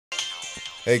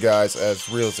Hey guys, as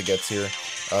real as it gets here,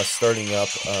 starting up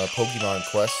Pokemon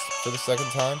Quest for the second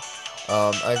time.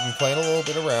 I've been playing a little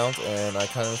bit around, and I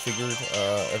kind of figured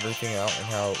everything out and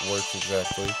how it works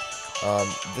exactly.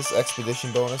 This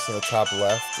expedition bonus in the top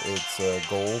left, it's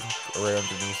gold right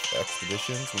underneath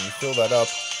expeditions. When you fill that up,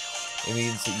 it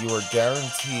means that you are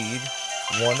guaranteed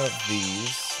one of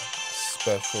these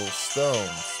special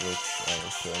stones, which I will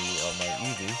show you on my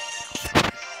Eevee.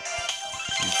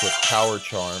 You put power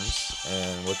charms,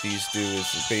 and what these do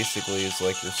is basically is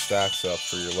like your stacks up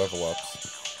for your level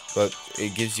ups, but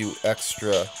it gives you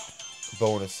extra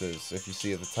bonuses. If you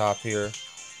see at the top here,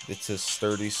 it says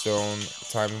sturdy stone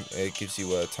time. It gives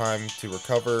you a time to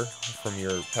recover from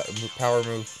your power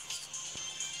move,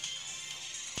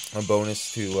 a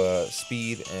bonus to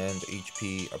speed and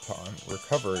HP upon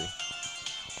recovery.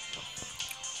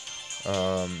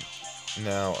 Um,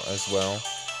 Now as well,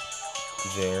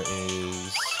 there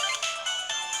is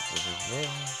there's there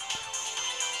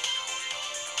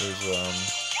we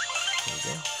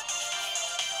go.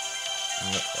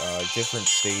 Different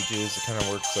stages. It kind of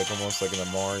works like almost like in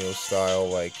a Mario style,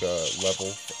 like level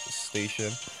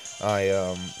station.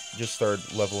 I just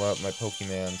started leveling up my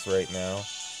Pokemons right now,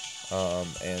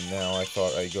 and now I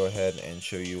thought I'd go ahead and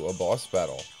show you a boss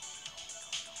battle.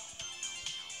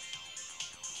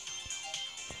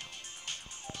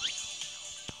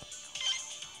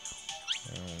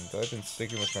 And I've been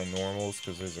sticking with my normals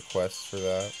because there's a quest for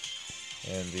that,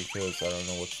 and because I don't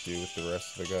know what to do with the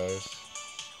rest of the guys.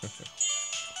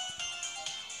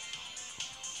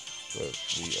 But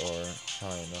we are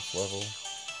high enough level.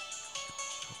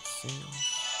 Let's see.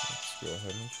 Let's go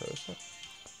ahead and try this out.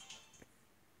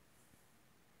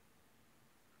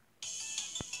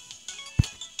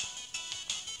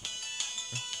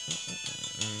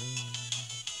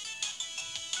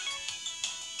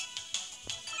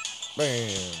 Bam!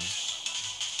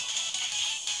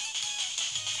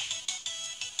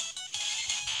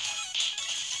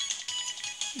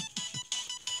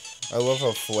 I love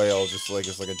how Flail just like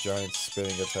is like a giant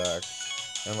spinning attack.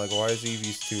 And like why is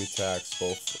Eevee's two attacks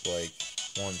both like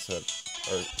ones that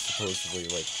are supposedly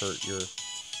like hurt your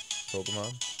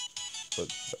Pokemon? But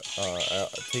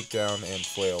Takedown and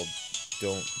Flail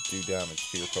don't do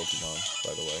damage to your Pokemon,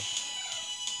 by the way.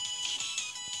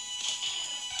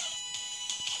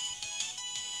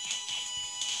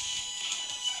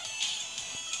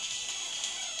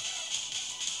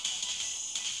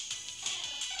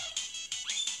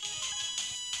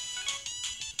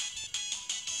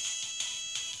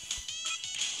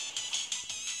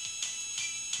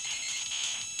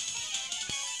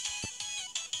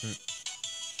 Hmm.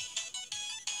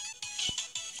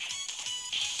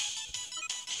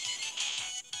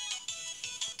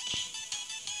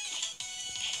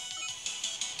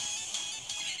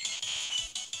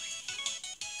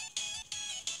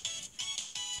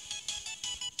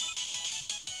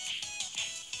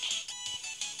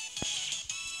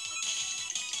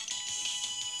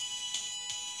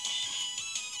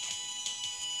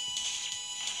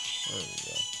 There we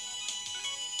go.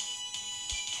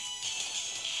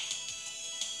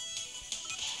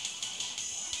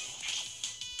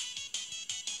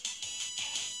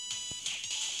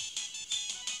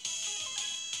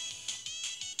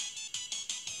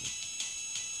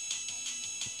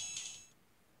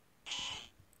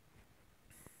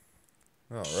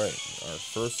 Alright, our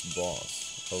first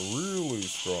boss. A really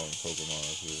strong Pokemon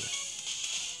is here.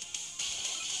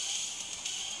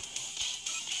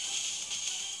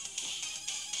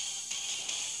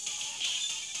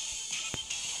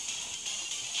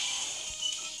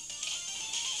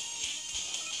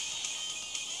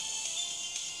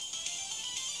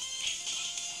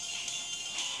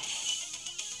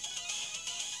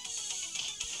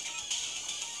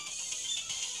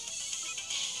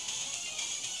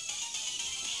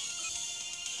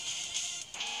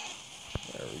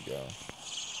 There we go.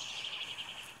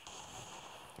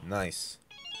 Nice.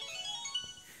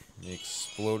 He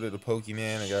exploded a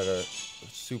Pokemon. I got a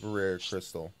super rare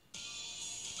crystal.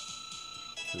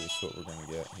 Curious what we're gonna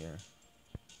get here.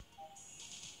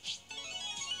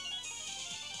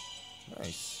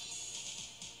 Nice.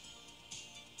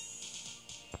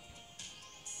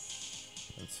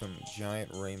 And some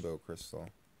giant rainbow crystal.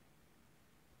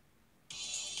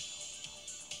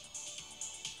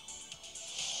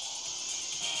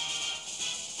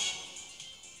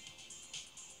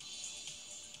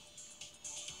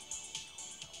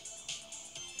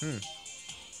 Hmm.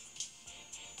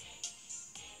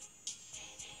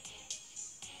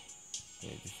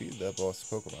 Yeah, you defeated that boss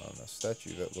Pokemon. A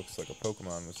statue that looks like a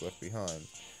Pokemon was left behind.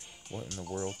 What in the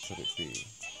world could it be?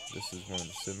 This is one of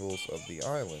the symbols of the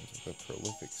island, the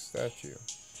prolific statue.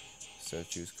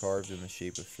 statue is carved in the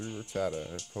shape of Through Rattata,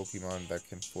 a Pokemon that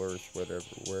can flourish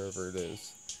wherever it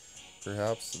is.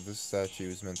 Perhaps this statue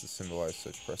is meant to symbolize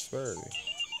such prosperity.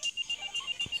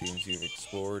 Seems you've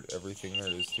explored everything there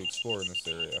is to explore in this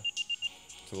area.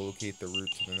 To locate the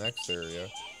route to the next area,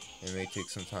 it may take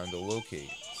some time to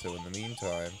locate, so in the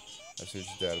meantime, I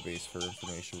searched the database for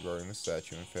information regarding the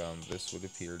statue and found this would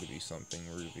appear to be something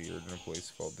revered in a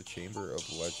place called the Chamber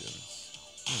of Legends.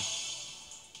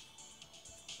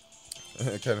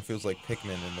 It kind of feels like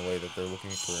Pikmin in the way that they're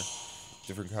looking for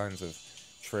different kinds of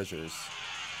treasures.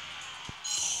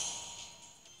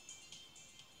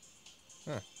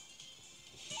 Huh.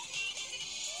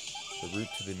 The route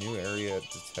to the new area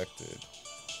detected.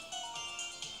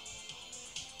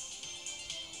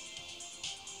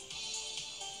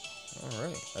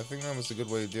 Alright, I think that was a good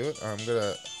way to do it. I'm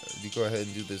gonna go ahead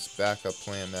and do this backup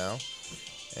plan now,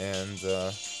 and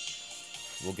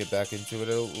we'll get back into it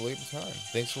at a later time.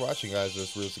 Thanks for watching, guys.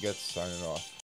 This is RealsToGets signing off.